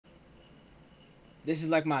This is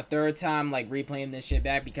like my third time like replaying this shit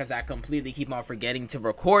back because I completely keep on forgetting to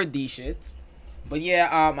record these shits. But yeah,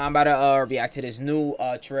 I'm about to react to this new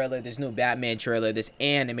trailer, this new Batman trailer, this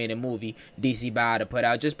animated movie DC about to put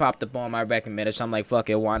out. Just popped up on my recommended, so I'm like, fuck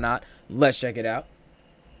it, why not? Let's check it out.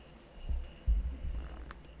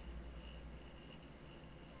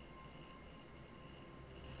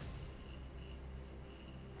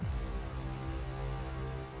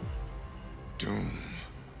 Doom.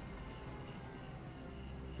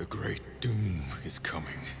 The great doom is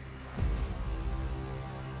coming.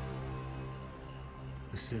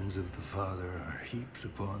 The sins of the father are heaped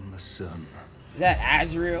upon the son. Is that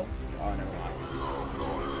Azrael? Oh, never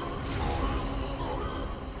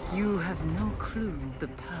mind. You have no clue the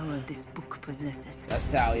power this book possesses. That's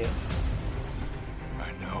Talia.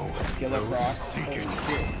 I know. Killer those Frost. who seek it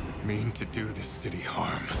mean to do this city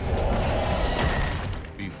harm.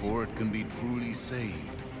 Before it can be truly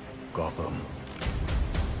saved, Gotham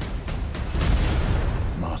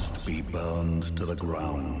must be burned to the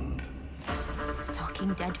ground.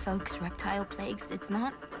 Talking dead folks, reptile plagues, it's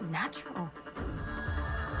not natural.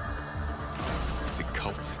 It's a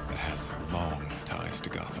cult that has long ties to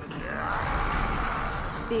Gotham.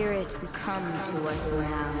 Spirit, come to us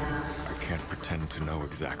now. I can't pretend to know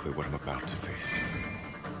exactly what I'm about to face,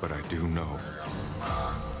 but I do know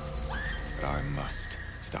that I must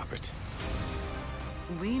stop it.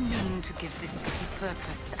 We mean to give this city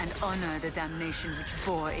purpose and honor the damnation which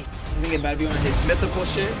bore it. You think it better be on his mythical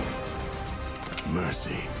shit?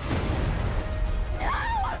 Mercy.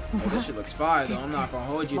 Oh, this shit looks fire though. I'm not gonna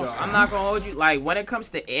hold you though. I'm not gonna hold you. Like when it comes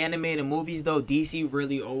to animated movies though, DC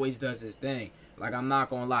really always does his thing. Like I'm not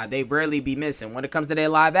gonna lie, they rarely be missing. When it comes to their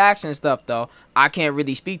live action stuff though, I can't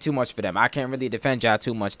really speak too much for them. I can't really defend y'all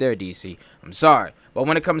too much there, DC. I'm sorry. But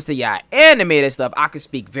when it comes to y'all animated stuff, I can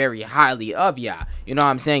speak very highly of y'all. You know what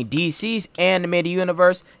I'm saying? DC's animated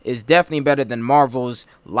universe is definitely better than Marvel's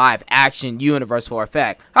live action universe for a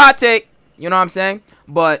fact. Hot take. You know what I'm saying?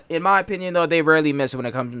 But in my opinion though, they rarely miss when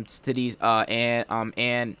it comes to these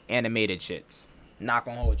animated shits. Not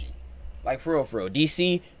gonna hold you. Like for real,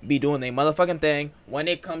 DC be doing their motherfucking thing when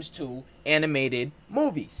it comes to animated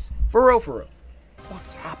movies. For real, for real.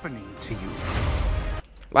 what's happening to you?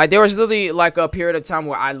 Like there was literally like a period of time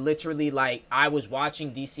where I literally like I was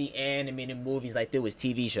watching DC animated movies like there was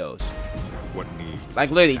TV shows. What needs?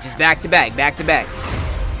 Like literally just back to back,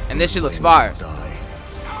 and this shit looks fire.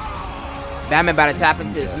 Batman about to tap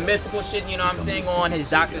into his mythical shit, you know what I'm saying, on his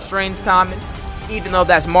Doctor Strange timing, even though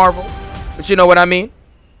that's Marvel, but you know what I mean.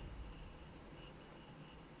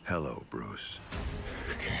 Hello, Bruce.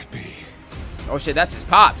 It can't be. Oh shit, that's his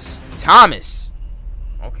pops, Thomas.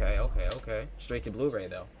 Okay. Straight to Blu-ray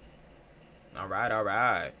though. All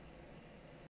right.